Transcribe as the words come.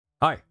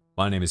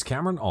My name is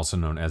Cameron, also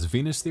known as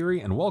Venus Theory,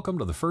 and welcome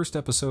to the first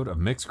episode of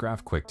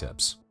Mixcraft Quick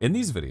Tips. In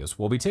these videos,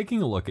 we'll be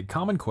taking a look at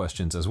common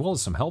questions as well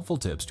as some helpful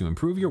tips to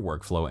improve your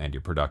workflow and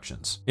your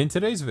productions. In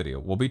today's video,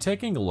 we'll be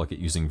taking a look at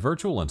using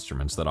virtual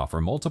instruments that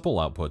offer multiple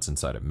outputs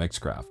inside of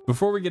Mixcraft.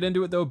 Before we get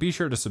into it though, be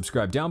sure to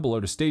subscribe down below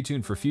to stay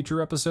tuned for future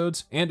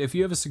episodes, and if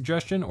you have a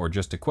suggestion or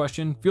just a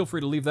question, feel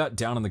free to leave that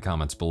down in the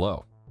comments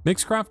below.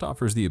 Mixcraft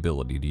offers the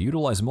ability to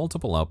utilize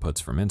multiple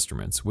outputs from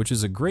instruments, which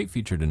is a great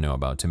feature to know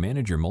about to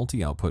manage your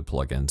multi-output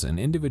plugins and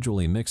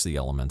individually mix the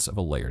elements of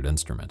a layered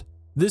instrument.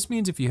 This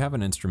means if you have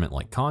an instrument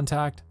like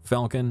Contact,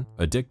 Falcon,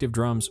 Addictive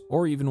Drums,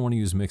 or even want to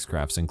use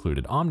Mixcraft's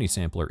included Omni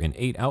Sampler in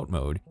 8-out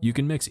mode, you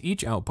can mix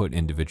each output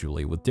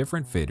individually with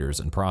different faders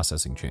and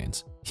processing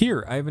chains.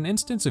 Here, I have an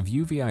instance of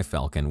UVI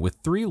Falcon with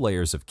 3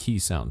 layers of key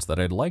sounds that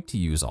I'd like to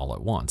use all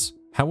at once.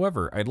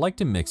 However, I'd like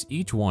to mix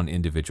each one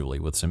individually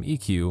with some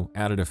EQ,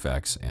 added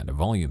effects, and a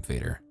volume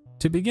fader.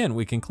 To begin,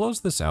 we can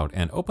close this out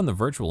and open the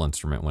virtual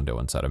instrument window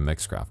inside of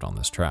Mixcraft on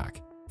this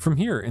track. From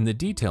here, in the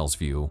details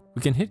view,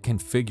 we can hit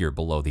configure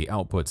below the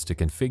outputs to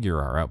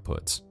configure our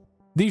outputs.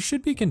 These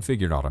should be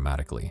configured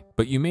automatically,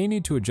 but you may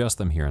need to adjust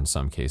them here in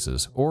some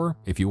cases, or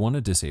if you want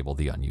to disable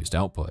the unused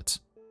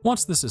outputs.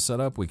 Once this is set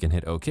up, we can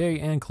hit OK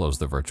and close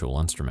the virtual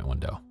instrument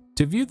window.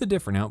 To view the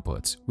different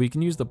outputs, we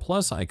can use the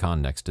plus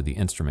icon next to the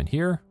instrument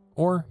here,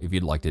 or if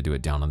you'd like to do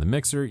it down on the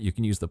mixer, you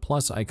can use the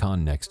plus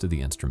icon next to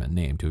the instrument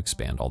name to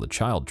expand all the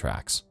child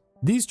tracks.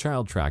 These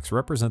child tracks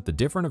represent the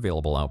different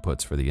available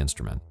outputs for the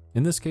instrument.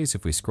 In this case,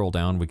 if we scroll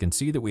down, we can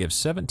see that we have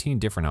 17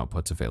 different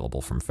outputs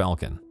available from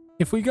Falcon.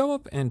 If we go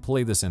up and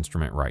play this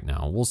instrument right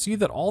now, we'll see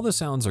that all the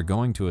sounds are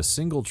going to a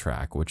single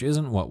track, which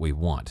isn't what we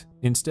want.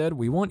 Instead,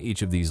 we want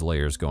each of these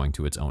layers going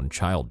to its own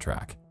child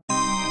track.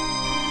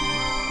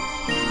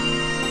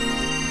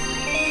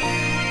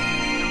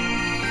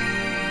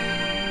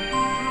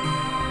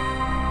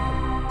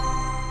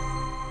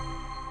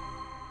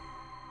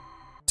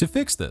 To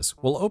fix this,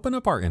 we'll open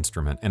up our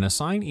instrument and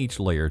assign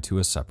each layer to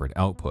a separate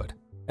output.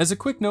 As a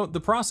quick note,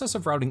 the process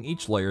of routing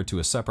each layer to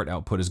a separate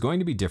output is going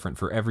to be different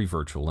for every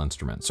virtual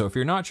instrument, so if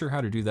you're not sure how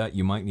to do that,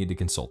 you might need to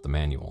consult the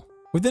manual.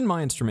 Within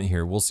my instrument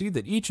here, we'll see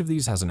that each of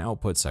these has an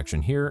output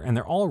section here, and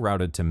they're all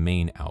routed to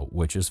main out,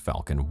 which is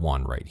Falcon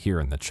 1 right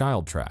here in the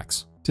child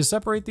tracks. To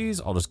separate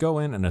these, I'll just go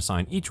in and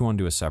assign each one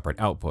to a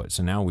separate output,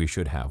 so now we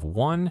should have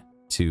 1,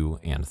 2,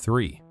 and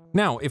 3.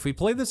 Now, if we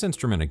play this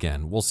instrument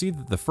again, we'll see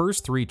that the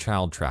first 3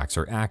 child tracks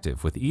are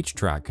active, with each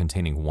track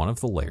containing one of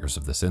the layers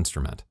of this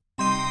instrument.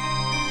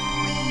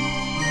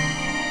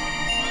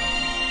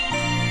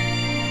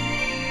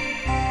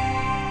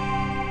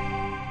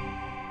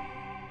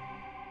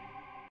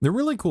 The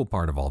really cool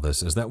part of all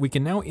this is that we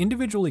can now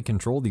individually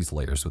control these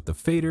layers with the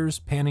faders,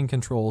 panning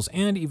controls,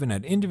 and even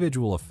add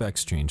individual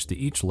effects change to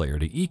each layer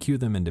to EQ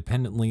them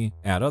independently,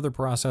 add other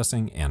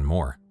processing, and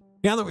more.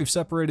 Now that we've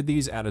separated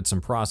these, added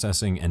some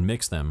processing, and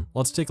mixed them,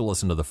 let's take a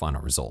listen to the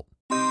final result.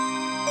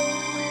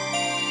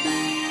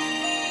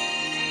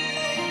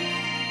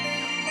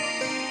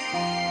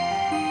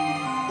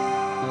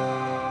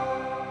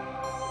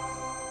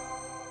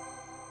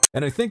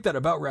 And I think that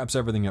about wraps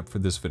everything up for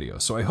this video,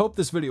 so I hope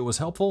this video was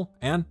helpful,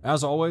 and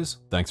as always,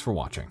 thanks for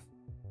watching.